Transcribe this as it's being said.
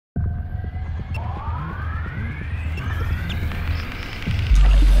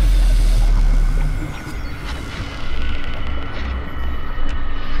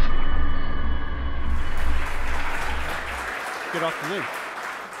Good afternoon.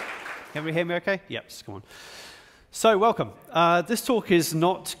 Can everybody hear me okay? Yep, come on. So, welcome. This talk is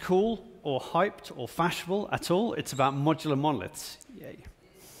not cool or hyped or fashionable at all. It's about modular monoliths. Yay.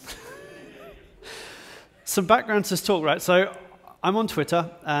 Some background to this talk, right? So, I'm on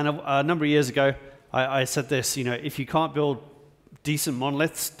Twitter, and a number of years ago, I said this, you know, if you can't build decent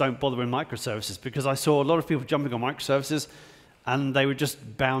monoliths, don't bother with microservices, because I saw a lot of people jumping on microservices, and they were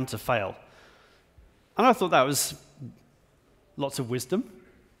just bound to fail. And I thought that was lots of wisdom,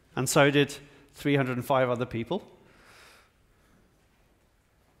 and so did 305 other people.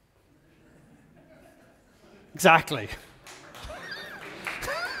 Exactly.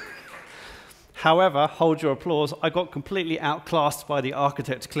 However, hold your applause, I got completely outclassed by the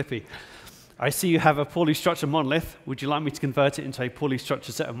architect Clippy. I see you have a poorly structured monolith. Would you like me to convert it into a poorly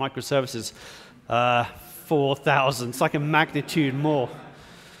structured set of microservices? 4,000. It's like a magnitude more.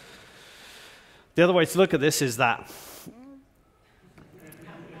 The other way to look at this is that.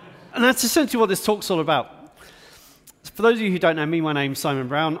 And that's essentially what this talk's all about. For those of you who don't know me, my name's Simon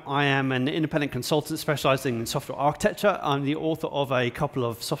Brown. I am an independent consultant specializing in software architecture. I'm the author of a couple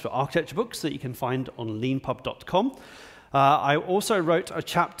of software architecture books that you can find on leanpub.com. I also wrote a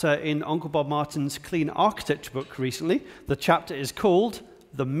chapter in Uncle Bob Martin's Clean Architecture book recently. The chapter is called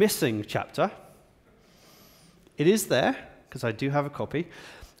The Missing Chapter. It is there, because I do have a copy.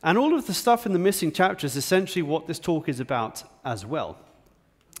 And all of the stuff in the missing chapter is essentially what this talk is about as well.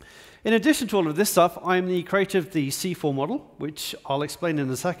 In addition to all of this stuff, I'm the creator of the C4 model, which I'll explain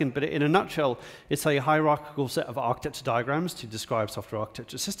in a second, but in a nutshell, it's a hierarchical set of architecture diagrams to describe software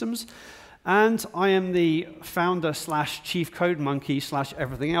architecture systems. And I am the founder / chief code monkey /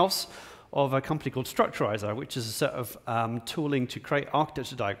 everything else of a company called Structurizer, which is a set of tooling to create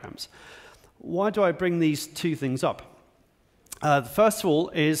architecture diagrams. Why do I bring these two things up? First of all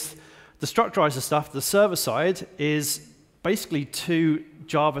is the Structurizer stuff. The server side is basically two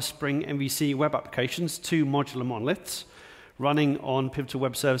Java Spring MVC web applications, two modular monoliths running on Pivotal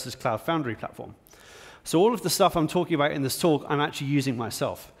Web Services Cloud Foundry platform. So all of the stuff I'm talking about in this talk, I'm actually using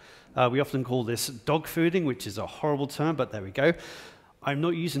myself. We often call this dog fooding, which is a horrible term, but there we go. I'm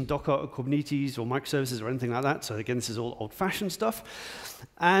not using Docker or Kubernetes or microservices or anything like that. So again, this is all old-fashioned stuff.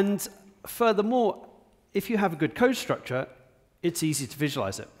 And furthermore, if you have a good code structure, it's easy to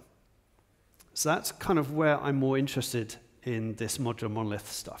visualize it. So that's kind of where I'm more interested in this modular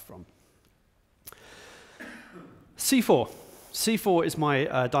monolith stuff from. C4. C4 is my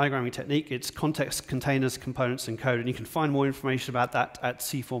diagramming technique. It's context, containers, components, and code, and you can find more information about that at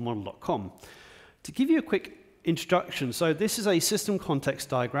c4model.com. To give you a quick introduction, so this is a system context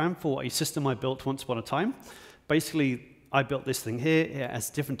diagram for a system I built once upon a time. Basically, I built this thing here. It has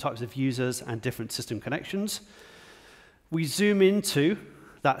different types of users and different system connections. We zoom into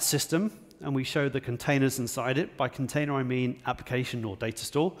that system, and we show the containers inside it. By container, I mean application or data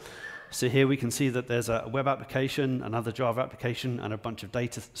store. So here we can see that there's a web application, another Java application, and a bunch of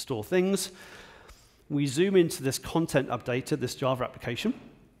data store things. We zoom into this content updater, this Java application,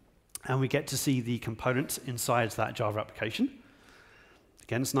 and we get to see the components inside that Java application.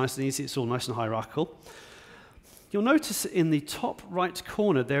 Again, it's nice and easy. It's all nice and hierarchical. You'll notice in the top right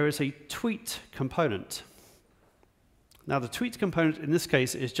corner, there is a tweet component. Now, the tweet component in this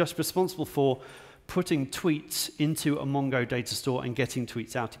case is just responsible for putting tweets into a Mongo data store and getting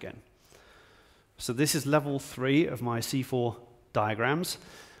tweets out again. So this is level 3 of my C4 diagrams.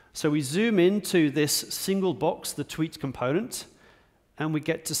 So we zoom into this single box, the tweet component, and we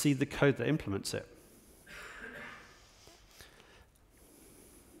get to see the code that implements it.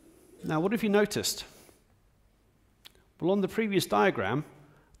 Now, what have you noticed? Well, on the previous diagram,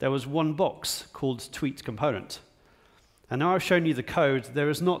 there was one box called tweet component. And now I've shown you the code, there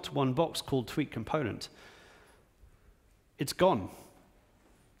is not one box called tweet component. It's gone.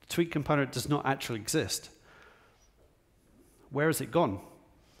 The tweet component does not actually exist. Where has it gone?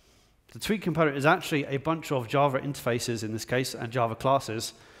 The tweet component is actually a bunch of Java interfaces, in this case, and Java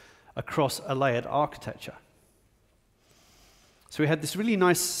classes across a layered architecture. So we had this really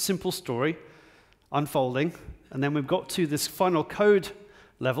nice, simple story unfolding, and then we've got to this final code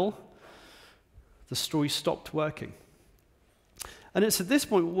level. The story stopped working. And it's at this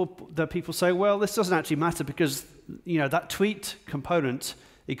point that people say, well, this doesn't actually matter because, you know, that tweet component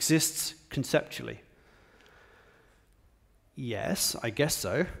exists conceptually. Yes, I guess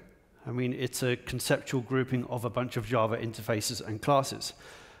so. I mean, it's a conceptual grouping of a bunch of Java interfaces and classes.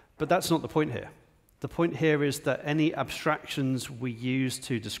 But that's not the point here. The point here is that any abstractions we use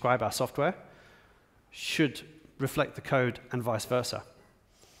to describe our software should reflect the code and vice versa.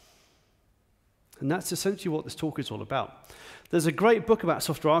 And that's essentially what this talk is all about. There's a great book about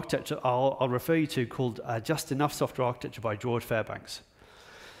software architecture I'll refer you to called Just Enough Software Architecture by George Fairbanks.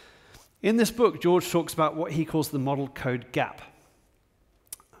 In this book, George talks about what he calls the model code gap.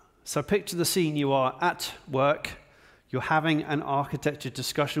 So picture the scene: you are at work, you're having an architecture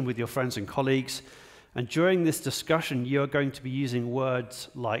discussion with your friends and colleagues, and during this discussion, you're going to be using words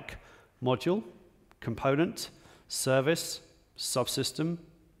like module, component, service, subsystem,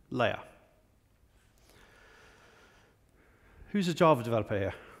 layer. Who's a Java developer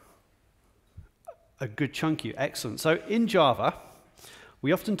here? A good chunk of you, excellent. So in Java,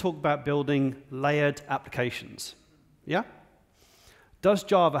 we often talk about building layered applications. Yeah? Does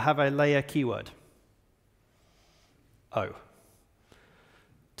Java have a layer keyword? Oh.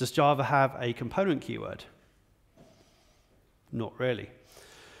 Does Java have a component keyword? Not really.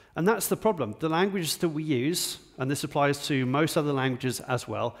 And that's the problem. The languages that we use, and this applies to most other languages as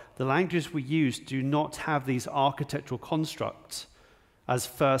well, the languages we use do not have these architectural constructs as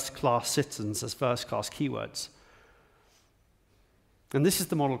first-class citizens, as first-class keywords. And this is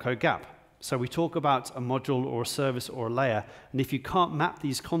the model code gap. So we talk about a module or a service or a layer, and if you can't map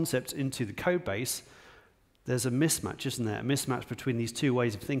these concepts into the code base, there's a mismatch, isn't there? A mismatch between these two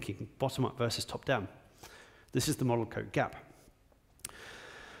ways of thinking, bottom-up versus top-down. This is the model code gap.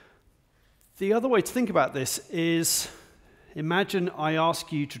 The other way to think about this is, imagine I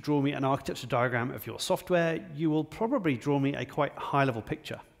ask you to draw me an architecture diagram of your software. You will probably draw me a quite high-level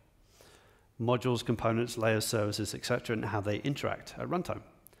picture. Modules, components, layers, services, etc., and how they interact at runtime.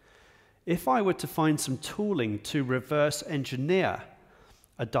 If I were to find some tooling to reverse engineer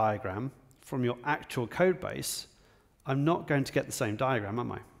a diagram from your actual code base, I'm not going to get the same diagram,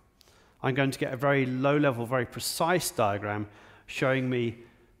 am I? I'm going to get a very low-level, very precise diagram showing me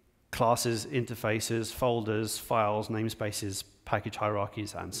classes, interfaces, folders, files, namespaces, package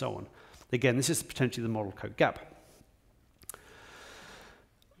hierarchies, and so on. Again, this is potentially the model code gap.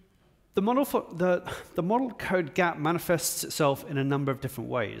 The model code gap manifests itself in a number of different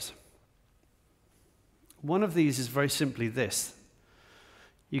ways. One of these is very simply this.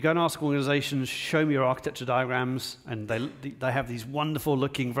 You go and ask organizations, show me your architecture diagrams, and they have these wonderful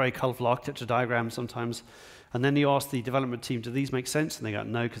looking, very colorful architecture diagrams sometimes. And then you ask the development team, do these make sense? And they go,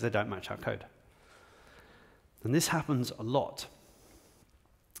 no, because they don't match our code. And this happens a lot.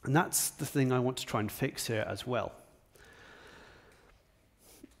 And that's the thing I want to try and fix here as well.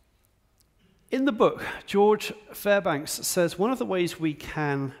 In the book, George Fairbanks says one of the ways we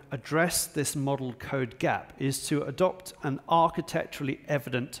can address this model code gap is to adopt an architecturally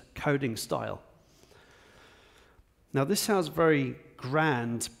evident coding style. Now, this sounds very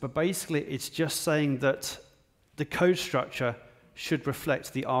grand, but basically it's just saying that the code structure should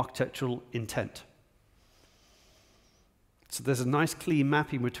reflect the architectural intent. So there's a nice clean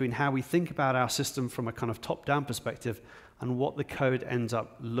mapping between how we think about our system from a kind of top-down perspective and what the code ends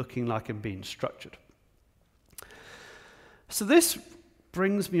up looking like and being structured. So this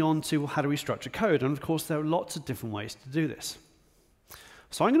brings me on to how do we structure code, and of course there are lots of different ways to do this.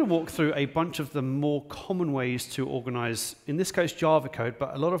 So I'm going to walk through a bunch of the more common ways to organize, in this case Java code,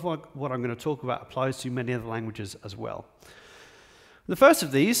 but a lot of what I'm going to talk about applies to many other languages as well. The first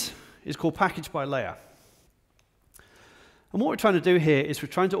of these is called package by layer. And what we're trying to do here is we're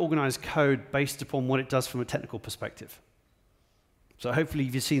trying to organize code based upon what it does from a technical perspective. So hopefully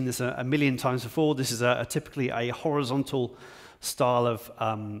you've seen this a million times before. This is typically a horizontal style of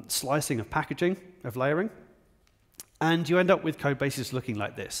slicing of packaging, of layering. And you end up with code bases looking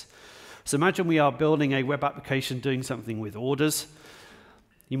like this. So imagine we are building a web application doing something with orders.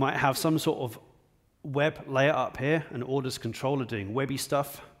 You might have some sort of web layer up here, an orders controller doing webby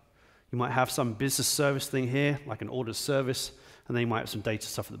stuff. You might have some business service thing here, like an orders service, and then you might have some data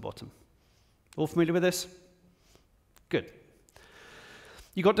stuff at the bottom. All familiar with this? Good.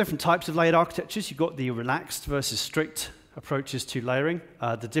 You've got different types of layered architectures. You've got the relaxed versus strict approaches to layering.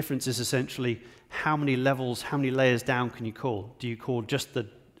 The difference is essentially how many levels, how many layers down can you call? Do you call just the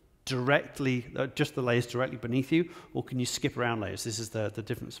layers directly beneath you, or can you skip around layers? This is the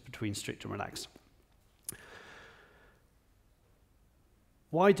difference between strict and relaxed.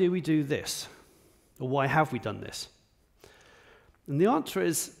 Why do we do this? Or why have we done this? And the answer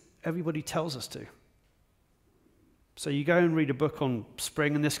is everybody tells us to. So you go and read a book on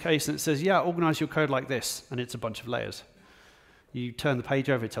Spring in this case, and it says, yeah, organize your code like this, and it's a bunch of layers. You turn the page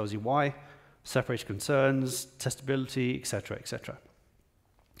over, it tells you why, separation concerns, testability, etc., etc.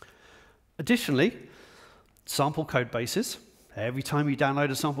 Additionally, sample code bases. Every time you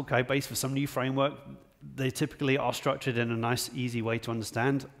download a sample code base for some new framework, they typically are structured in a nice, easy way to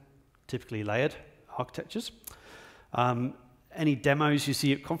understand, typically layered architectures. Any demos you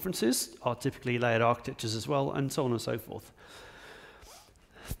see at conferences are typically layered architectures as well, and so on and so forth.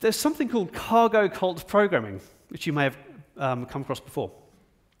 There's something called cargo cult programming, which you may have come across before.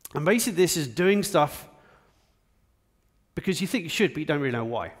 And basically this is doing stuff because you think you should, but you don't really know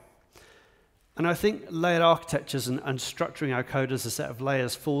why. And I think layered architectures and structuring our code as a set of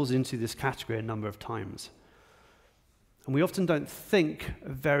layers falls into this category a number of times. And we often don't think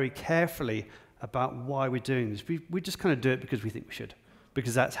very carefully about why we're doing this. We just kind of do it because we think we should,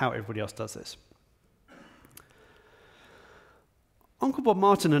 because that's how everybody else does this. Uncle Bob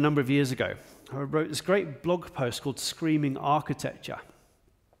Martin, a number of years ago, wrote this great blog post called Screaming Architecture.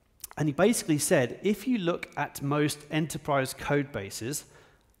 And he basically said, if you look at most enterprise code bases,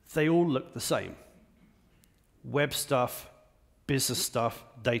 they all look the same. Web stuff, business stuff,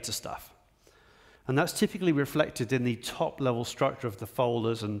 data stuff. And that's typically reflected in the top-level structure of the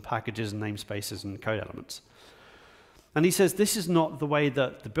folders and packages and namespaces and code elements. And he says this is not the way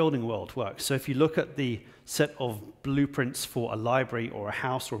that the building world works. So if you look at the set of blueprints for a library or a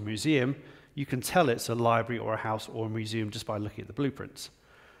house or a museum, you can tell it's a library or a house or a museum just by looking at the blueprints.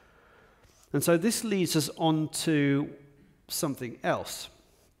 And so this leads us on to something else.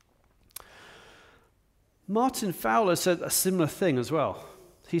 Martin Fowler said a similar thing as well.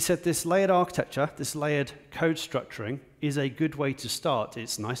 He said this layered architecture, this layered code structuring, is a good way to start.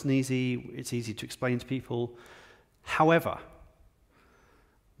 It's nice and easy. It's easy to explain to people. However,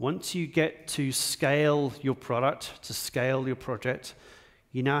 once you get to scale your product, to scale your project,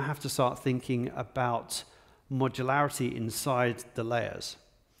 you now have to start thinking about modularity inside the layers.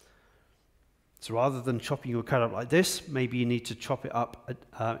 So rather than chopping your code up like this, maybe you need to chop it up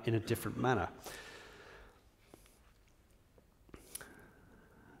in a different manner.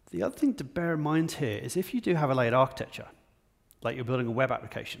 The other thing to bear in mind here is if you do have a layered architecture, like you're building a web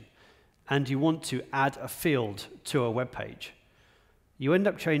application, and you want to add a field to a web page, you end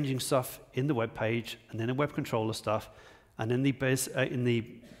up changing stuff in the web page, and then in web controller stuff, and in the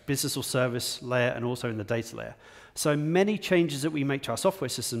business or service layer, and also in the data layer. So many changes that we make to our software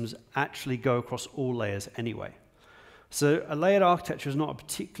systems actually go across all layers anyway. So a layered architecture is not a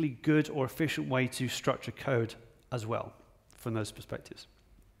particularly good or efficient way to structure code as well, from those perspectives.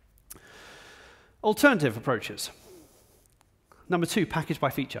 Alternative approaches. Number 2, package by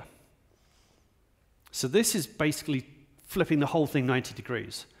feature. So this is basically flipping the whole thing 90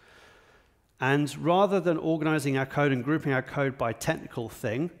 degrees. And rather than organizing our code and grouping our code by technical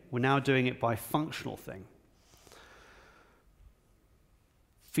thing, we're now doing it by functional thing.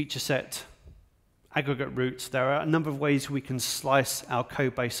 Feature set, aggregate roots. There are a number of ways we can slice our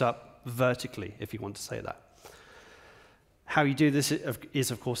code base up vertically, if you want to say that. How you do this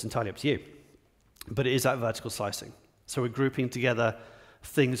is, of course, entirely up to you. But it is that vertical slicing. So we're grouping together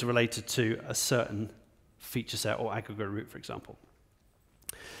things related to a certain feature set or aggregate root, for example.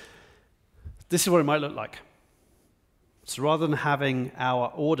 This is what it might look like. So rather than having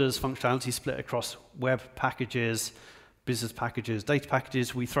our orders functionality split across web packages, business packages, data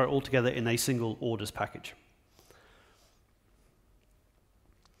packages, we throw it all together in a single orders package.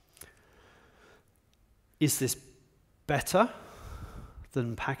 Is this better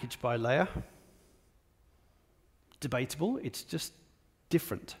than package by layer? Debatable. It's just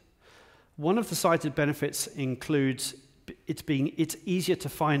different. One of the cited benefits includes it's easier to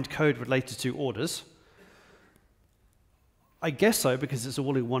find code related to orders. I guess so, because it's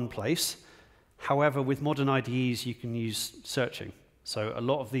all in one place. However, with modern IDEs, you can use searching. So a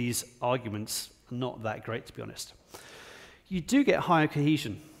lot of these arguments are not that great, to be honest. You do get higher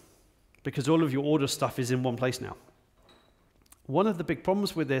cohesion, because all of your order stuff is in one place now. One of the big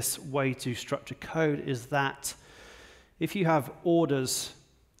problems with this way to structure code is that if you have orders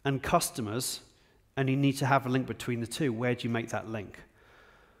and customers, and you need to have a link between the two, where do you make that link?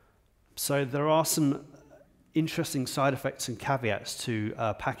 So there are some interesting side effects and caveats to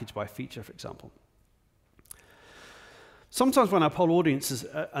package by feature, for example. Sometimes when I poll audiences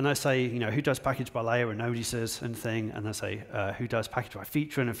and I say, who does package by layer, and nobody says anything, and I say, who does package by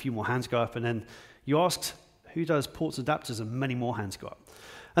feature, and a few more hands go up, and then you ask, who does ports adapters, and many more hands go up.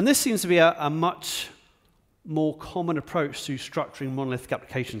 And this seems to be a much more common approach to structuring monolithic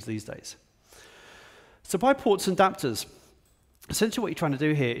applications these days. So by ports and adapters, essentially what you're trying to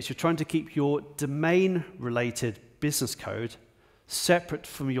do here is you're trying to keep your domain-related business code separate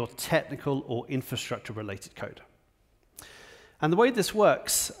from your technical or infrastructure-related code. And the way this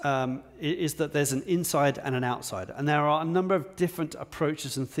works is that there's an inside and an outside. And there are a number of different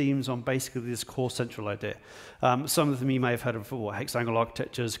approaches and themes on basically this core central idea. Some of them you may have heard of before: hexagonal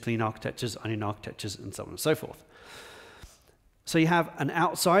architectures, clean architectures, onion architectures, and so on and so forth. So you have an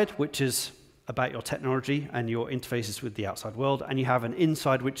outside, which is about your technology and your interfaces with the outside world, and you have an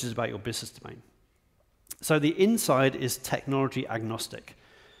inside, which is about your business domain. So the inside is technology agnostic.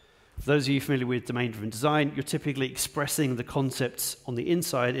 For those of you familiar with domain-driven design, you're typically expressing the concepts on the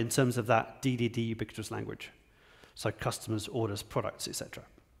inside in terms of that DDD ubiquitous language. So customers, orders, products, etc.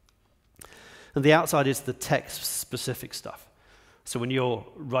 And the outside is the tech-specific stuff. So when you're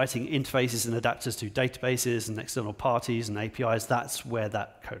writing interfaces and adapters to databases and external parties and APIs, that's where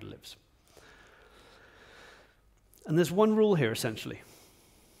that code lives. And there's one rule here, essentially.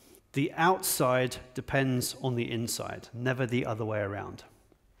 The outside depends on the inside, never the other way around.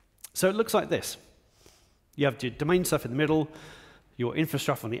 So it looks like this. You have your domain stuff in the middle, your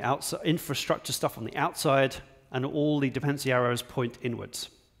infrastructure on the outside, infrastructure stuff on the outside, and all the dependency arrows point inwards.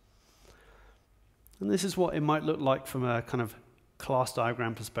 And this is what it might look like from a kind of class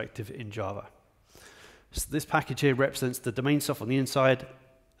diagram perspective in Java. So this package here represents the domain stuff on the inside,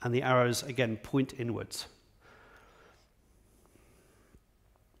 and the arrows, again, point inwards.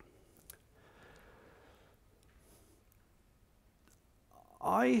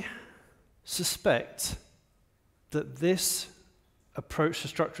 I suspect that this approach to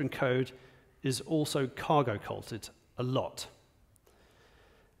structuring code is also cargo culted a lot.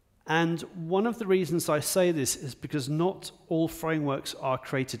 And one of the reasons I say this is because not all frameworks are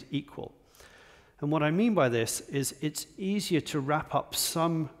created equal. And what I mean by this is it's easier to wrap up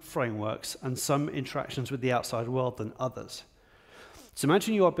some frameworks and some interactions with the outside world than others. So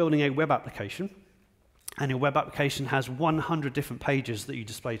imagine you are building a web application, and your web application has 100 different pages that you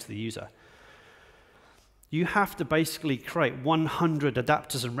display to the user. You have to basically create 100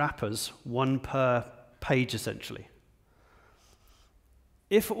 adapters and wrappers, one per page essentially.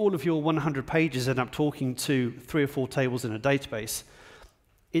 If all of your 100 pages end up talking to 3 or 4 tables in a database,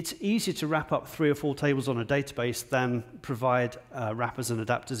 it's easier to wrap up 3 or 4 tables on a database than provide wrappers and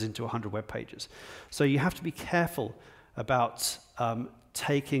adapters into 100 web pages. So you have to be careful about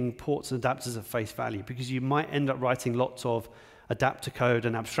taking ports and adapters at face value, because you might end up writing lots of adapter code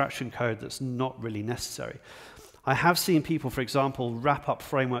and abstraction code that's not really necessary. I have seen people, for example, wrap up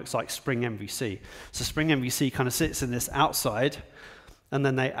frameworks like Spring MVC. So Spring MVC kind of sits in this outside, and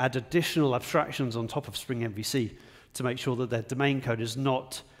then they add additional abstractions on top of Spring MVC to make sure that their domain code is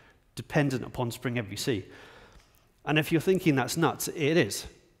not dependent upon Spring MVC. And if you're thinking that's nuts, it is,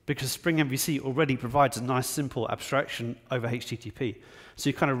 because Spring MVC already provides a nice, simple abstraction over HTTP. So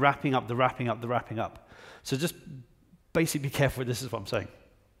you're kind of wrapping up the wrapping up the wrapping up. So just basically be careful, this is what I'm saying.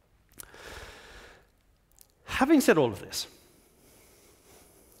 Having said all of this,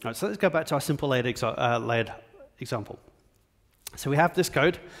 all right, so let's go back to our simple layered example. So we have this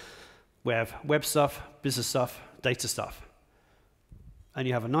code, we have web stuff, business stuff, data stuff. And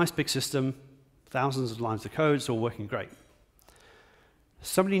you have a nice big system, thousands of lines of code, it's all working great.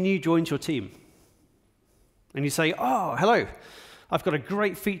 Somebody new joins your team. And you say, oh, hello, I've got a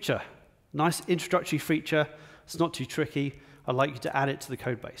great feature, nice introductory feature, it's not too tricky, I'd like you to add it to the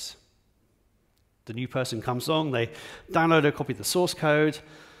code base. The new person comes along, they download a copy of the source code,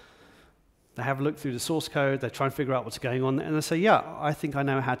 they have a look through the source code, they try and figure out what's going on, and they say, yeah, I think I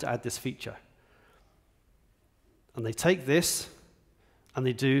know how to add this feature. And they take this, and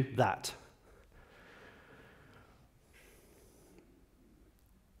they do that.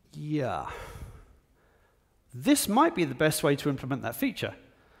 Yeah. This might be the best way to implement that feature,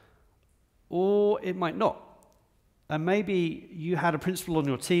 or it might not. And maybe you had a principal on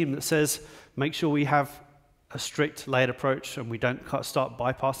your team that says, make sure we have a strict layered approach and we don't start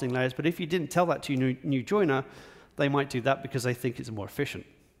bypassing layers. But if you didn't tell that to your new joiner, they might do that because they think it's more efficient.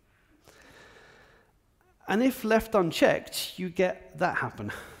 And if left unchecked, you get that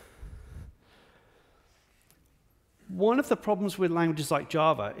happen. One of the problems with languages like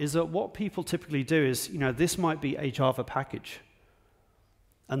Java is that what people typically do is, this might be a Java package,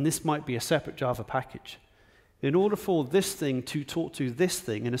 and this might be a separate Java package. In order for this thing to talk to this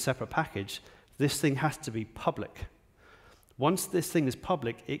thing in a separate package, this thing has to be public. Once this thing is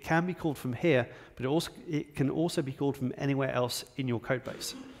public, it can be called from here, but it can also be called from anywhere else in your code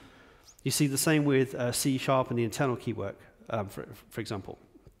base. You see the same with C# and the internal key work, for example.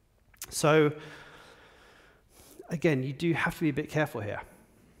 So, again, you do have to be a bit careful here.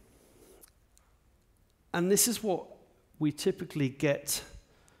 And this is what we typically get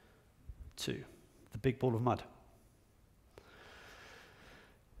to, the big ball of mud.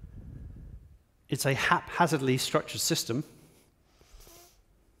 It's a haphazardly structured system.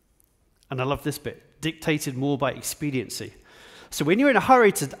 And I love this bit, dictated more by expediency. So when you're in a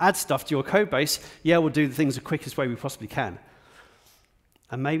hurry to add stuff to your code base, yeah, we'll do the things the quickest way we possibly can.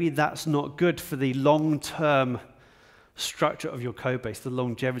 And maybe that's not good for the long-term structure of your code base, the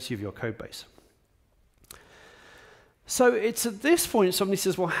longevity of your code base. So it's at this point somebody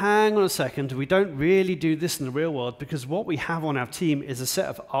says, well, hang on a second, we don't really do this in the real world because what we have on our team is a set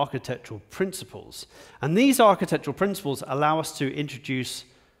of architectural principles. And these architectural principles allow us to introduce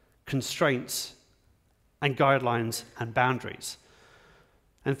constraints and guidelines and boundaries.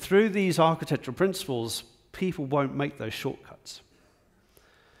 And through these architectural principles, people won't make those shortcuts.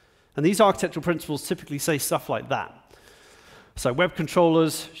 And these architectural principles typically say stuff like that. So web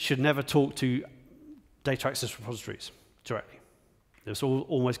controllers should never talk to data access repositories directly. They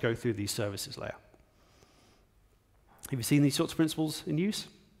always go through these services layer. Have you seen these sorts of principles in use?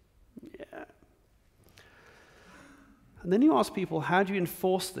 Yeah. And then you ask people, how do you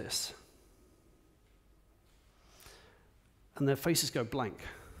enforce this? And their faces go blank.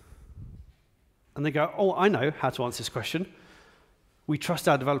 And they go, oh, I know how to answer this question. We trust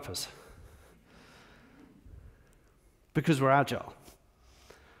our developers. Because we're agile.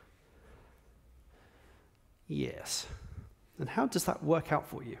 Yes. And how does that work out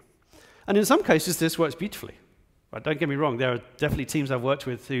for you? And in some cases, this works beautifully. Right, don't get me wrong. There are definitely teams I've worked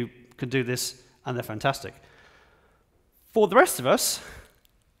with who can do this, and they're fantastic. For the rest of us,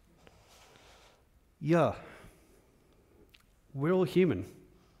 yeah, we're all human.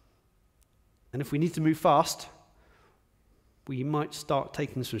 And if we need to move fast, we might start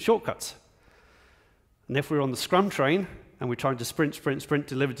taking some shortcuts. And if we're on the Scrum train and we're trying to sprint, sprint, sprint,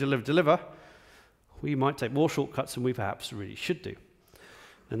 deliver, deliver, deliver, we might take more shortcuts than we perhaps really should do.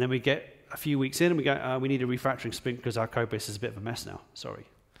 And then we get a few weeks in and we go, we need a refactoring sprint because our code base is a bit of a mess now. Sorry.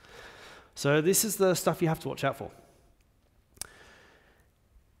 So this is the stuff you have to watch out for.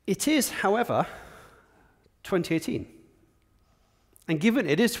 It is, however, 2018. And given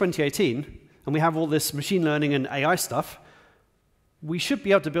it is 2018, and we have all this machine learning and AI stuff, we should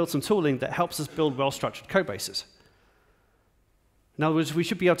be able to build some tooling that helps us build well-structured code bases. In other words, we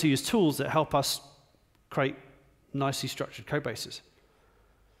should be able to use tools that help us create nicely structured code bases.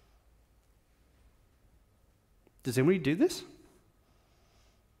 Does anybody do this?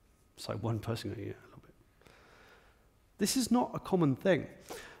 It's like one person going, yeah, a little bit. This is not a common thing.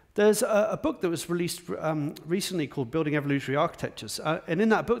 There's a book that was released recently called Building Evolutionary Architectures. And in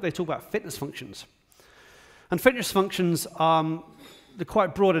that book, they talk about fitness functions. And fitness functions, they're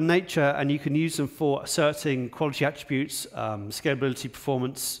quite broad in nature, and you can use them for asserting quality attributes, scalability,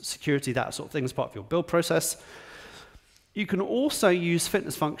 performance, security, that sort of thing as part of your build process. You can also use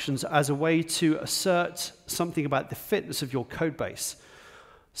fitness functions as a way to assert something about the fitness of your code base.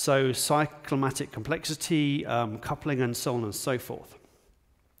 So cyclomatic complexity, coupling, and so on and so forth.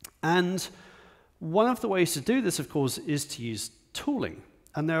 And one of the ways to do this, of course, is to use tooling.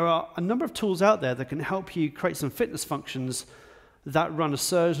 And there are a number of tools out there that can help you create some fitness functions that run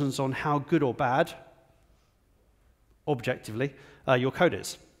assertions on how good or bad, objectively, your code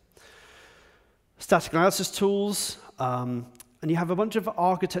is. Static analysis tools, and you have a bunch of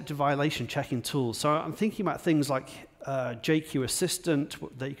architecture violation checking tools. So I'm thinking about things like JQ Assistant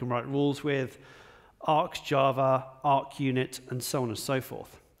that you can write rules with, ArcJava, ArcUnit, and so on and so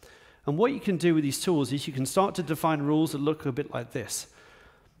forth. And what you can do with these tools is you can start to define rules that look a bit like this.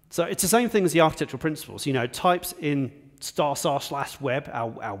 So it's the same thing as the architectural principles. You know, types in *//web,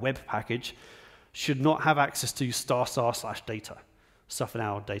 our web package, should not have access to *//data, stuff in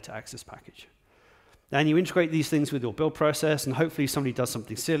our data access package. Then you integrate these things with your build process, and hopefully somebody does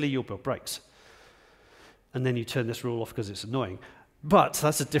something silly, your build breaks. And then you turn this rule off because it's annoying. But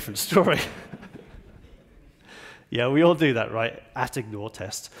that's a different story. Yeah, we all do that, right? At ignore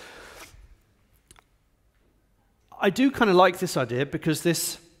test. I do kind of like this idea because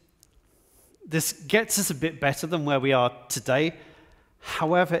this gets us a bit better than where we are today.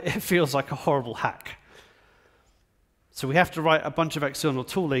 However, it feels like a horrible hack. So we have to write a bunch of external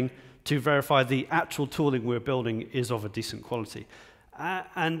tooling to verify the actual tooling we're building is of a decent quality.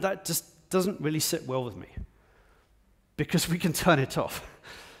 And that just doesn't really sit well with me because we can turn it off.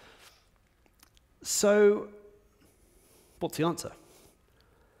 So what's the answer?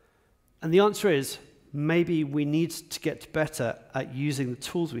 And the answer is, maybe we need to get better at using the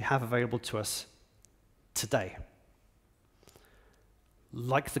tools we have available to us today,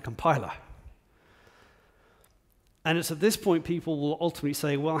 like the compiler. And it's at this point people will ultimately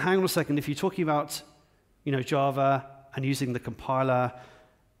say, well, hang on a second, if you're talking about Java and using the compiler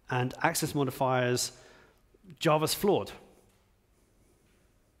and access modifiers, Java's flawed.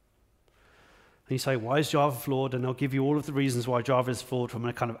 And you say, why is Java flawed? And they'll give you all of the reasons why Java is flawed from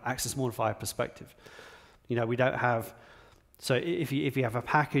a kind of access modifier perspective. We don't have, so if you have a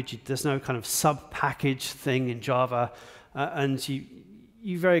package, there's no kind of sub-package thing in Java, and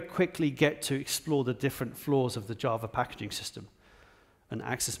you very quickly get to explore the different flaws of the Java packaging system and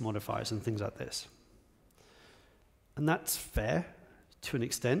access modifiers and things like this. And that's fair to an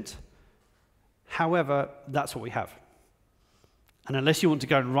extent. However, that's what we have. And unless you want to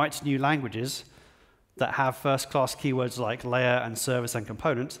go and write new languages that have first-class keywords like layer and service and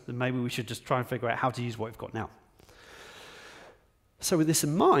component, then maybe we should just try and figure out how to use what we've got now. So with this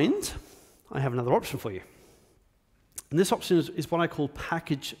in mind, I have another option for you. And this option is what I call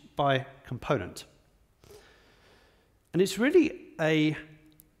package by component. And it's really a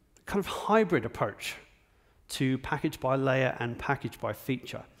kind of hybrid approach to package by layer and package by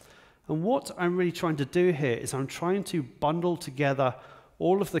feature. And what I'm really trying to do here is I'm trying to bundle together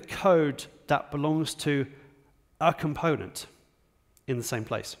all of the code that belongs to a component in the same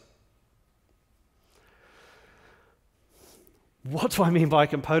place. What do I mean by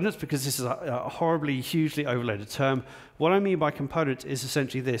components? Because this is a horribly, hugely overloaded term. What I mean by component is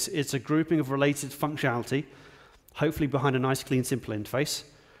essentially this. It's a grouping of related functionality, hopefully behind a nice, clean, simple interface.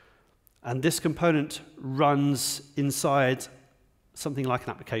 And this component runs inside something like an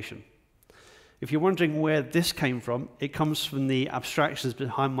application. If you're wondering where this came from, it comes from the abstractions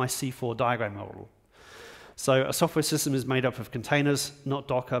behind my C4 diagram model. So a software system is made up of containers, not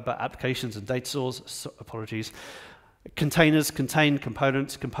Docker, but applications and data stores. So, apologies. Containers contain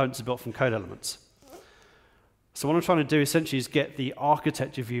components. Components are built from code elements. So what I'm trying to do essentially is get the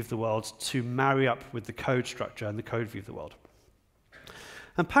architecture view of the world to marry up with the code structure and the code view of the world.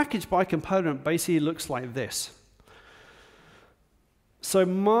 And package by component basically looks like this. So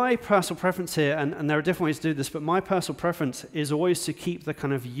my personal preference here, and there are different ways to do this, but my personal preference is always to keep the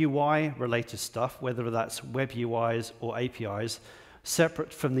kind of UI-related stuff, whether that's web UIs or APIs,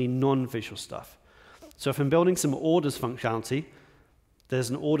 separate from the non-visual stuff. So if I'm building some orders functionality, there's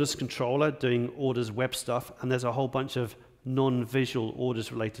an orders controller doing orders web stuff, and there's a whole bunch of non-visual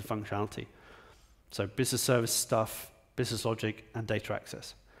orders-related functionality. So business service stuff, business logic, and data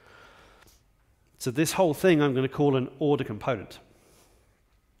access. So this whole thing I'm going to call an order component.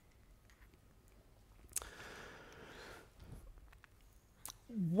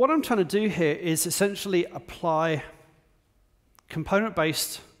 What I'm trying to do here is essentially apply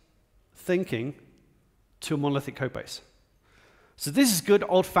component-based thinking to a monolithic code base. So this is good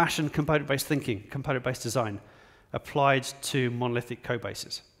old-fashioned component-based thinking, component-based design, applied to monolithic code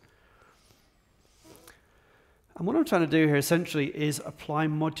bases. And what I'm trying to do here essentially is apply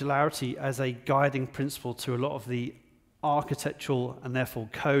modularity as a guiding principle to a lot of the architectural and therefore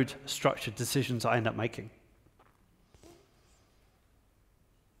code structured decisions I end up making.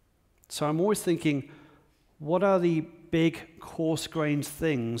 So I'm always thinking, what are the big coarse-grained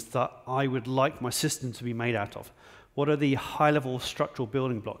things that I would like my system to be made out of? What are the high-level structural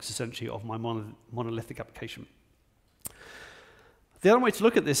building blocks, essentially, of my monolithic application? The other way to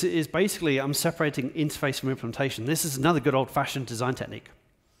look at this is basically I'm separating interface from implementation. This is another good old-fashioned design technique.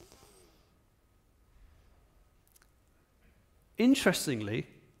 Interestingly,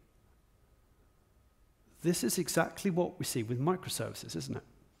 this is exactly what we see with microservices, isn't it?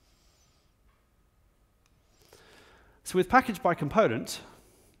 So with package by component,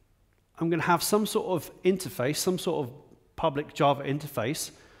 I'm going to have some sort of interface, some sort of public Java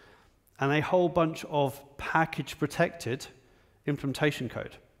interface, and a whole bunch of package-protected implementation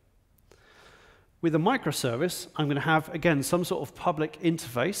code. With a microservice, I'm going to have, again, some sort of public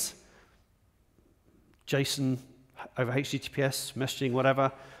interface, JSON over HTTPS, messaging,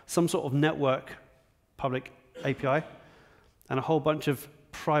 whatever, some sort of network public API, and a whole bunch of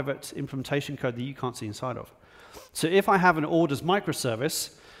private implementation code that you can't see inside of. So if I have an orders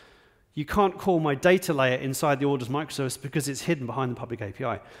microservice, you can't call my data layer inside the orders microservice because it's hidden behind the public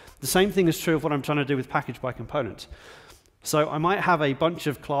API. The same thing is true of what I'm trying to do with package by component. So I might have a bunch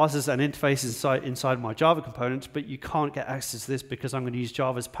of classes and interfaces inside my Java component, but you can't get access to this because I'm going to use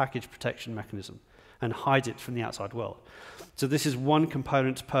Java's package protection mechanism and hide it from the outside world. So this is one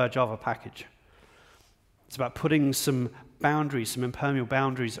component per Java package. It's about putting some boundaries, some impermeable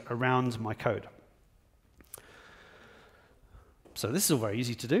boundaries around my code. So this is all very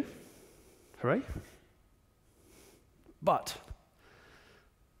easy to do. Hooray. But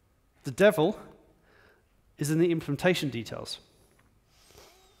the devil is in the implementation details.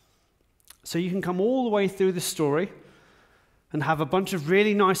 So you can come all the way through this story and have a bunch of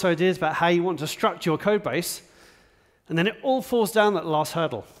really nice ideas about how you want to structure your code base, and then it all falls down that last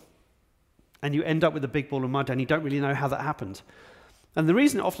hurdle. And you end up with a big ball of mud, and you don't really know how that happened. And the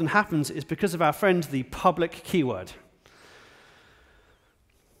reason it often happens is because of our friend, the public keyword.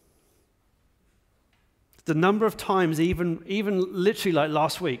 The number of times, even literally like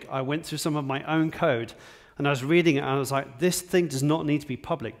last week, I went through some of my own code, and I was reading it, and I was like, this thing does not need to be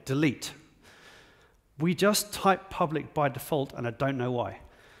public. Delete. We just type public by default, and I don't know why.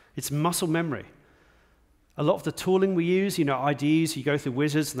 It's muscle memory. A lot of the tooling we use, IDEs, you go through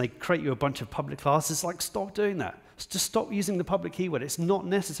wizards and they create you a bunch of public classes. Like, stop doing that. Just stop using the public keyword. It's not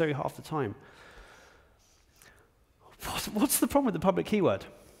necessary half the time. What's the problem with the public keyword?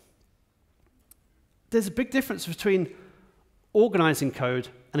 There's a big difference between organizing code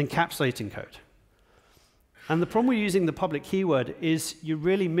and encapsulating code. And the problem with using the public keyword is you're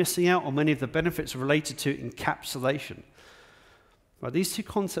really missing out on many of the benefits related to encapsulation. Right, these two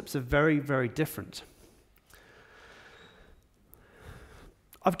concepts are very, very different.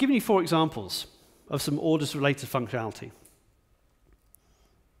 I've given you 4 examples of some orders-related functionality.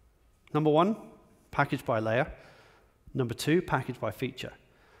 Number 1, package by layer. Number 2, package by feature.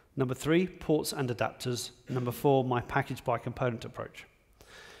 Number 3, ports and adapters. Number 4, my package by component approach.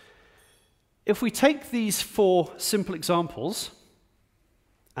 If we take these 4 simple examples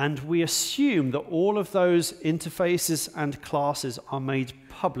and we assume that all of those interfaces and classes are made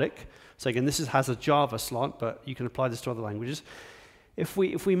public, so again, this has a Java slant, but you can apply this to other languages. If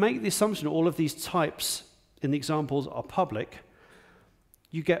we make the assumption all of these types in the examples are public,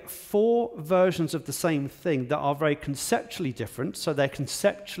 you get 4 versions of the same thing that are very conceptually different, so they're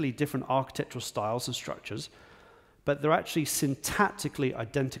conceptually different architectural styles and structures, but they're actually syntactically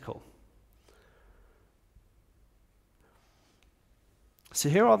identical. So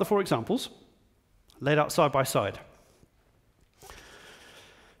here are the 4 examples, laid out side by side.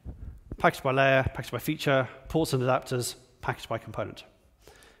 Package by layer, package by feature, ports and adapters, package by component.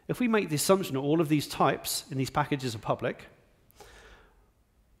 If we make the assumption that all of these types in these packages are public,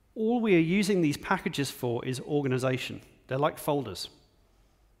 all we are using these packages for is organization. They're like folders.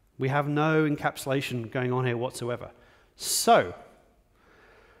 We have no encapsulation going on here whatsoever. So,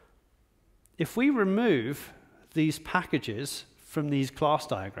 if we remove these packages from these class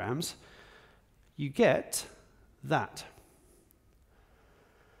diagrams, you get that.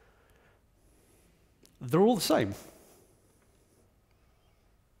 They're all the same.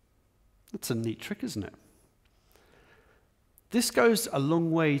 That's a neat trick, isn't it? This goes a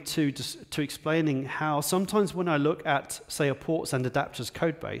long way to explaining how sometimes when I look at, say, a ports and adapters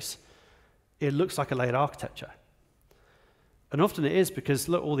code base, it looks like a layered architecture. And often it is because,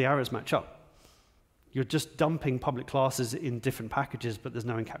 look, all the arrows match up. You're just dumping public classes in different packages, but there's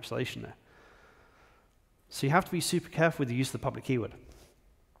no encapsulation there. So you have to be super careful with the use of the public keyword.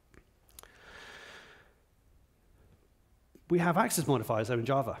 We have access modifiers though in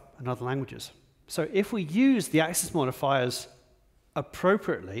Java and other languages. So if we use the access modifiers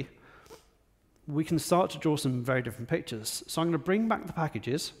appropriately, we can start to draw some very different pictures. So I'm going to bring back the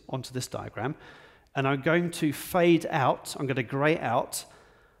packages onto this diagram, and I'm going to fade out, I'm going to gray out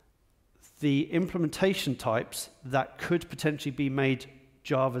the implementation types that could potentially be made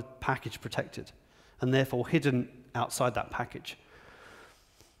Java package protected, and therefore hidden outside that package.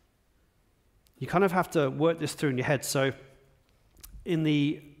 You kind of have to work this through in your head. So in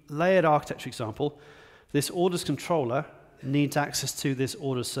the layered architecture example, this orders controller needs access to this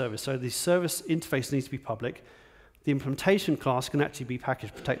orders service. So the service interface needs to be public. The implementation class can actually be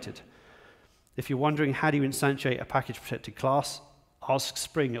package protected. If you're wondering how do you instantiate a package protected class, ask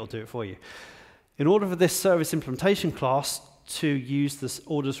Spring, it'll do it for you. In order for this service implementation class to use this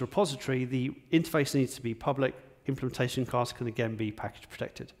orders repository, the interface needs to be public. Implementation class can again be package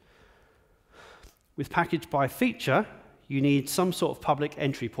protected. With package by feature, you need some sort of public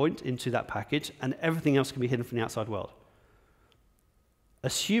entry point into that package, and everything else can be hidden from the outside world,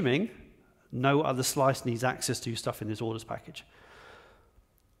 assuming no other slice needs access to stuff in this orders package.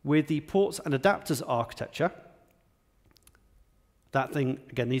 With the ports and adapters architecture, that thing,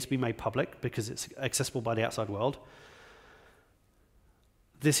 again, needs to be made public because it's accessible by the outside world.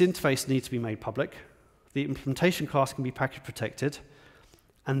 This interface needs to be made public. The implementation class can be package protected.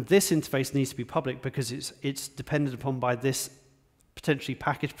 And this interface needs to be public because it's dependent upon by this potentially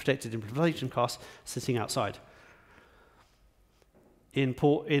package protected implementation class sitting outside.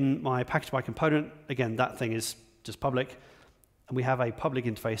 In my package by component, again, that thing is just public. And we have a public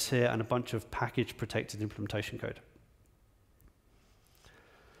interface here and a bunch of package protected implementation code.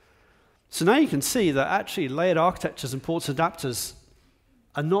 So now you can see that actually layered architectures and ports adapters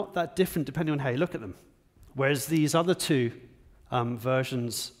are not that different depending on how you look at them, whereas these other two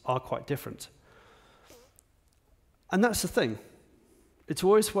versions are quite different. And that's the thing. It's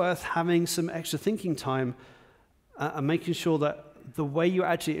always worth having some extra thinking time and making sure that the way you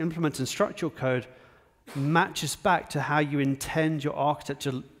actually implement and structure your code matches back to how you intend your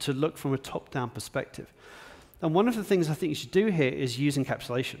architecture to look from a top-down perspective. And one of the things I think you should do here is use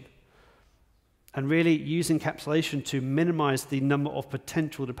encapsulation. And really use encapsulation to minimize the number of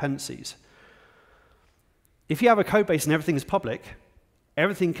potential dependencies. If you have a code base and everything is public,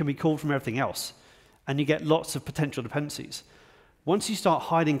 everything can be called from everything else. and you get lots of potential dependencies. Once you start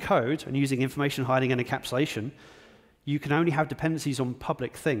hiding code and using information hiding and encapsulation, you can only have dependencies on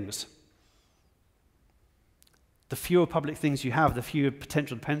public things. The fewer public things you have, the fewer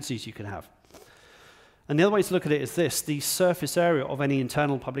potential dependencies you can have. And the other way to look at it is this: the surface area of any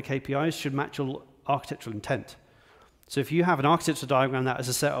internal public APIs should match your architectural intent. So if you have an architecture diagram that is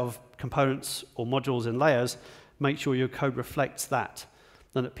a set of components or modules and layers, make sure your code reflects that,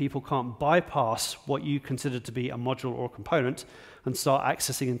 and that people can't bypass what you consider to be a module or a component and start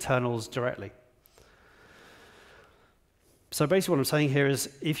accessing internals directly. So basically what I'm saying here is,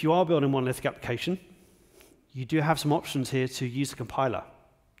 if you are building a monolithic application, you do have some options here to use a compiler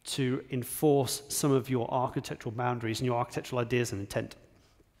to enforce some of your architectural boundaries and your architectural ideas and intent.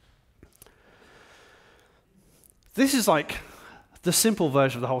 This is like the simple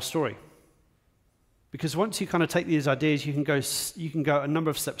version of the whole story. Because once you kind of take these ideas, you can go a number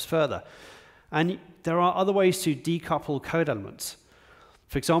of steps further. And there are other ways to decouple code elements.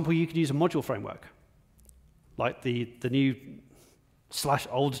 For example, you could use a module framework, like the new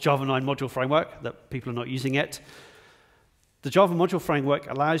 /old Java 9 module framework that people are not using yet. The Java module framework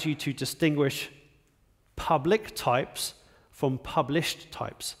allows you to distinguish public types from published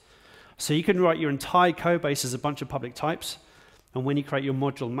types. So you can write your entire code base as a bunch of public types, and when you create your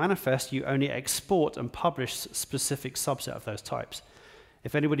module manifest, you only export and publish a specific subset of those types.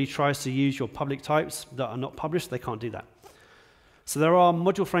 If anybody tries to use your public types that are not published, they can't do that. So there are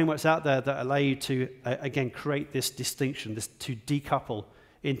module frameworks out there that allow you to, again, create this distinction, to decouple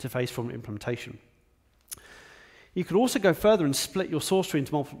interface from implementation. You could also go further and split your source tree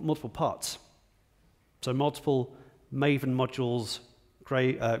into multiple parts. So multiple Maven modules,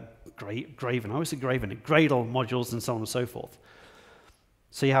 Gradle modules, and so on and so forth.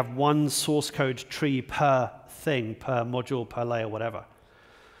 So you have one source code tree per thing, per module, per layer, whatever.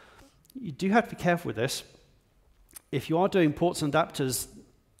 You do have to be careful with this. If you are doing ports and adapters,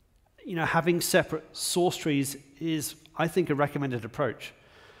 having separate source trees is, I think, a recommended approach.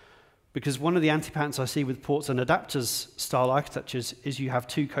 Because one of the anti-patterns I see with ports and adapters style architectures is you have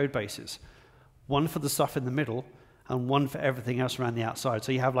two code bases. One for the stuff in the middle, and one for everything else around the outside.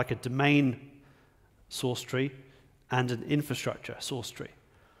 So you have like a domain source tree and an infrastructure source tree.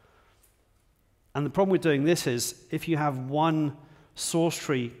 And the problem with doing this is, if you have one source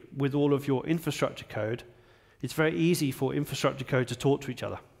tree with all of your infrastructure code, it's very easy for infrastructure code to talk to each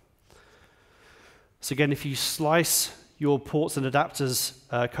other. So again, if you slice your ports and adapters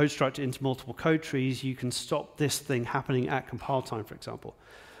code structure into multiple code trees, you can stop this thing happening at compile time, for example.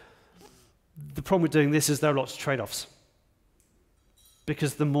 The problem with doing this is there are lots of trade-offs.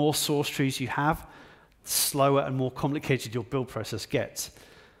 Because the more source trees you have, the slower and more complicated your build process gets.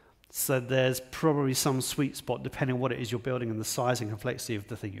 So there's probably some sweet spot depending on what it is you're building and the size and complexity of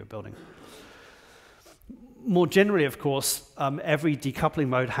the thing you're building. More generally, of course, every decoupling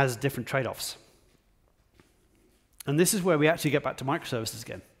mode has different trade-offs. And this is where we actually get back to microservices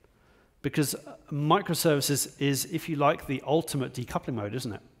again. Because microservices is, if you like, the ultimate decoupling mode,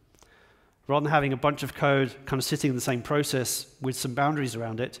 isn't it? Rather than having a bunch of code kind of sitting in the same process with some boundaries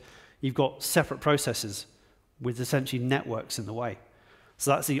around it, you've got separate processes with essentially networks in the way. So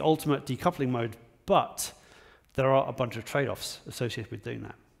that's the ultimate decoupling mode, but there are a bunch of trade-offs associated with doing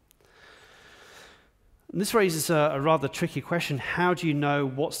that. And this raises a rather tricky question. How do you know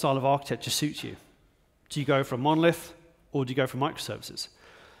what style of architecture suits you? Do you go for a monolith, or do you go for microservices?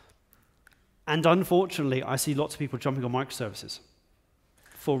 And unfortunately, I see lots of people jumping on microservices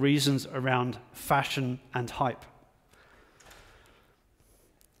for reasons around fashion and hype.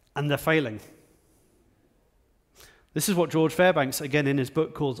 And they're failing. This is what George Fairbanks, again in his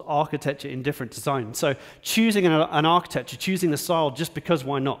book, calls architecture indifferent design. So choosing an architecture, choosing the style just because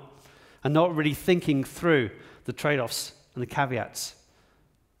why not? And not really thinking through the trade-offs and the caveats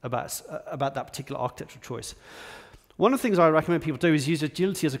about that particular architectural choice. One of the things I recommend people do is use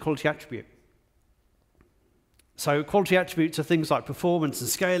agility as a quality attribute. So quality attributes are things like performance and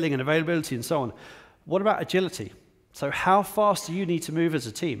scaling and availability and so on. What about agility? So how fast do you need to move as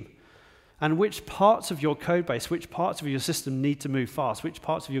a team? And which parts of your code base, which parts of your system need to move fast? Which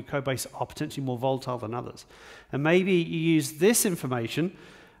parts of your code base are potentially more volatile than others? And maybe you use this information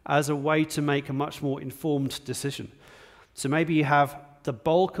as a way to make a much more informed decision. So maybe you have the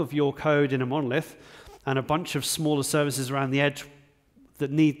bulk of your code in a monolith and a bunch of smaller services around the edge that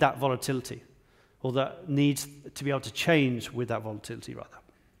need that volatility, or that needs to be able to change with that volatility, rather.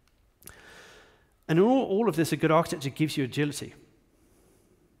 And in all of this, a good architecture gives you agility.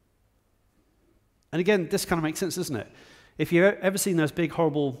 And again, this kind of makes sense, doesn't it? If you've ever seen those big,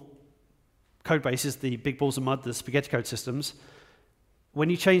 horrible code bases, the big balls of mud, the spaghetti code systems, when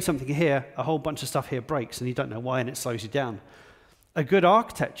you change something here, a whole bunch of stuff here breaks, and you don't know why, and it slows you down. A good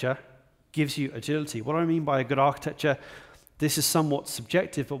architecture gives you agility. What I mean by a good architecture, this is somewhat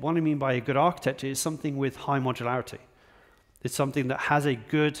subjective, but what I mean by a good architecture is something with high modularity. It's something that has a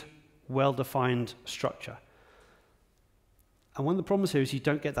good, well-defined structure. And one of the problems here is you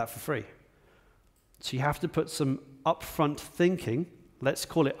don't get that for free. So you have to put some upfront thinking, let's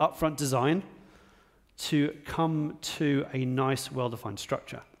call it upfront design, to come to a nice, well-defined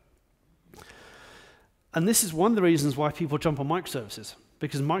structure. And this is one of the reasons why people jump on microservices,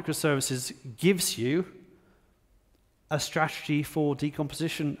 because microservices gives you a strategy for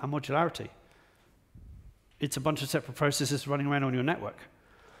decomposition and modularity. It's a bunch of separate processes running around on your network.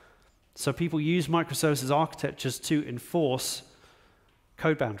 So people use microservices architectures to enforce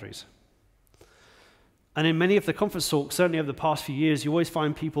code boundaries. And in many of the conference talks, certainly over the past few years, you always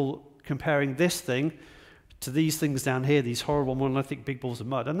find people comparing this thing to these things down here, these horrible monolithic big balls of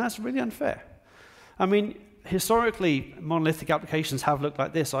mud, and that's really unfair. I mean, historically, monolithic applications have looked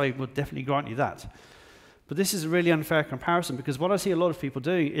like this. I would definitely grant you that. But this is a really unfair comparison, because what I see a lot of people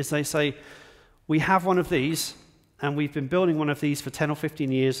doing is they say, we have one of these, and we've been building one of these for 10 or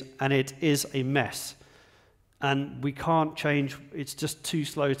 15 years, and it is a mess. And we can't change, it's just too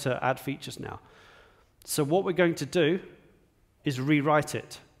slow to add features now. So what we're going to do is rewrite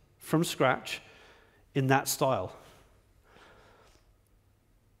it from scratch in that style.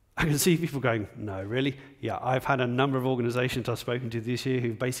 I can see people going, no, really? Yeah, I've had a number of organizations I've spoken to this year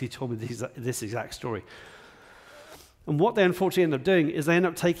who've basically told me this exact story. And what they unfortunately end up doing is they end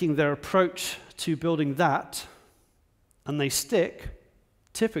up taking their approach to building that, and they stick,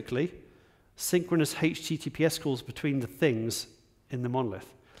 typically, synchronous HTTPS calls between the things in the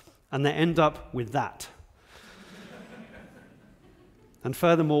monolith. And they end up with that. And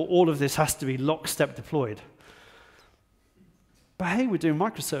furthermore, all of this has to be lockstep deployed. But hey, we're doing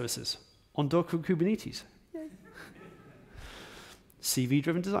microservices on Docker Kubernetes.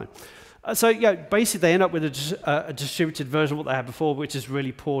 CV-driven design. So yeah, basically they end up with a distributed version of what they had before, which is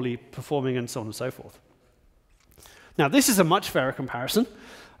really poorly performing and so on and so forth. Now, this is a much fairer comparison.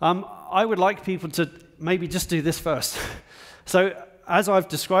 I would like people to maybe just do this first. So as I've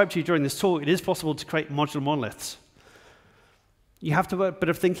described to you during this talk, it is possible to create modular monoliths. You have to put a bit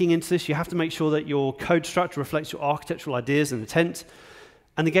of thinking into this. You have to make sure that your code structure reflects your architectural ideas and intent.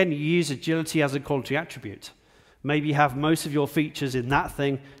 And again, you use agility as a quality attribute. Maybe you have most of your features in that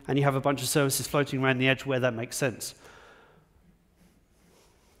thing, and you have a bunch of services floating around the edge where that makes sense.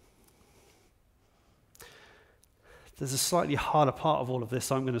 There's a slightly harder part of all of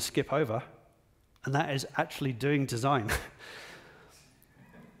this I'm going to skip over, and that is actually doing design.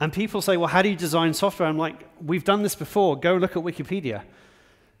 And people say, well, how do you design software? I'm like, we've done this before. Go look at Wikipedia.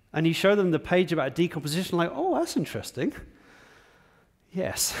 And you show them the page about decomposition, like, oh, that's interesting.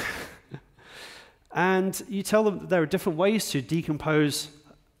 Yes. And you tell them that there are different ways to decompose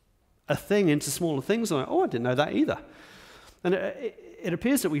a thing into smaller things. And I'm like, oh, I didn't know that either. And it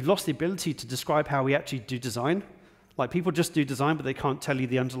appears that we've lost the ability to describe how we actually do design. Like, people just do design, but they can't tell you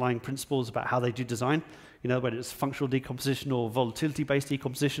the underlying principles about how they do design. You know, whether it's functional decomposition or volatility-based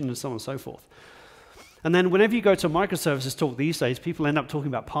decomposition and so on and so forth. And then whenever you go to a microservices talk these days, people end up talking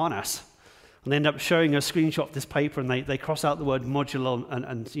about Parnas. And they end up showing a screenshot of this paper, and they cross out the word modular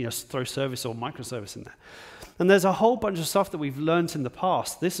and you know, throw service or microservice in there. And there's a whole bunch of stuff that we've learned in the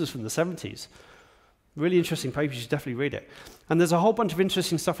past. This is from the 70s. Really interesting paper, you should definitely read it. And there's a whole bunch of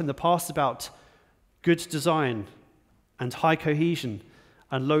interesting stuff in the past about good design and high cohesion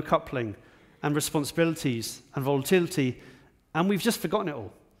and low coupling and responsibilities and volatility, and we've just forgotten it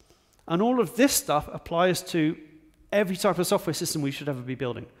all. And all of this stuff applies to every type of software system we should ever be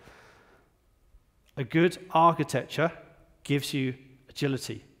building. A good architecture gives you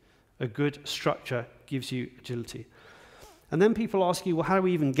agility. A good structure gives you agility. And then people ask you, well, how do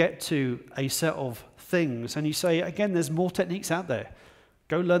we even get to a set of things? And you say, again, there's more techniques out there.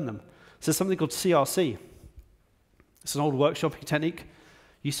 Go learn them. So there's something called CRC. It's an old workshopping technique.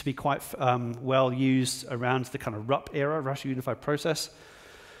 Used to be quite well used around the kind of RUP era, Russian Unified Process.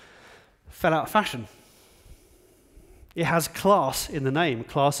 Fell out of fashion. It has class in the name,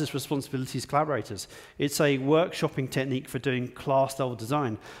 classes, responsibilities, collaborators. It's a workshopping technique for doing class-level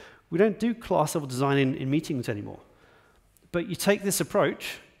design. We don't do class-level design in meetings anymore. But you take this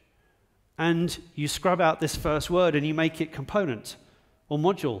approach, and you scrub out this first word, and you make it component, or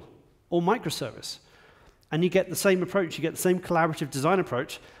module, or microservice. And you get the same approach, you get the same collaborative design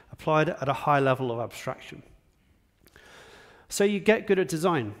approach applied at a high level of abstraction. So you get good at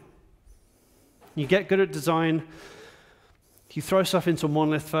design. You get good at design, you throw stuff into a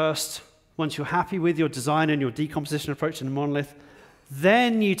monolith first. Once you're happy with your design and your decomposition approach in a monolith,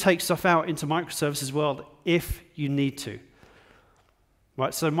 Then you take stuff out into microservices world if you need to.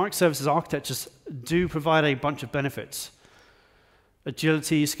 Right, so microservices architectures do provide a bunch of benefits.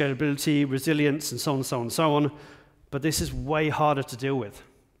 Agility, scalability, resilience, and so on and so on and so on. But this is way harder to deal with.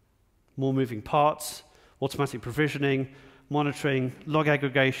 More moving parts, automatic provisioning, monitoring, log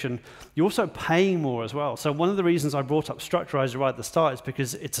aggregation. You're also paying more as well. So one of the reasons I brought up Structurizr right at the start is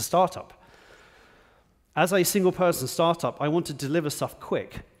because it's a startup. As a single-person startup, I want to deliver stuff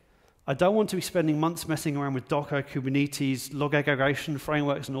quick. I don't want to be spending months messing around with Docker, Kubernetes, log aggregation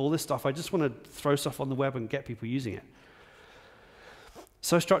frameworks, and all this stuff. I just want to throw stuff on the web and get people using it.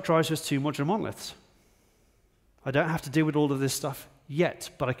 So Structurizr is 2 modular monoliths. I don't have to deal with all of this stuff yet,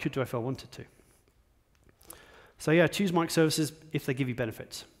 but I could do if I wanted to. So yeah, choose microservices if they give you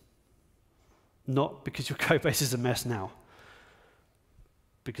benefits. Not because your code base is a mess now.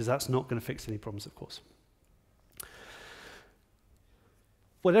 Because that's not going to fix any problems, of course.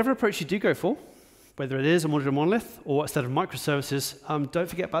 Whatever approach you do go for, whether it is a modular monolith or a set of microservices, don't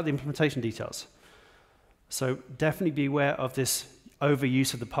forget about the implementation details. So definitely be aware of this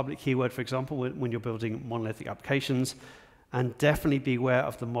overuse of the public keyword, for example, when you're building monolithic applications, and definitely be aware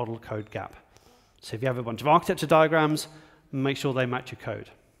of the model code gap. So if you have a bunch of architecture diagrams, make sure they match your code.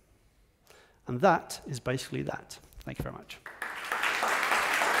 And that is basically that. Thank you very much.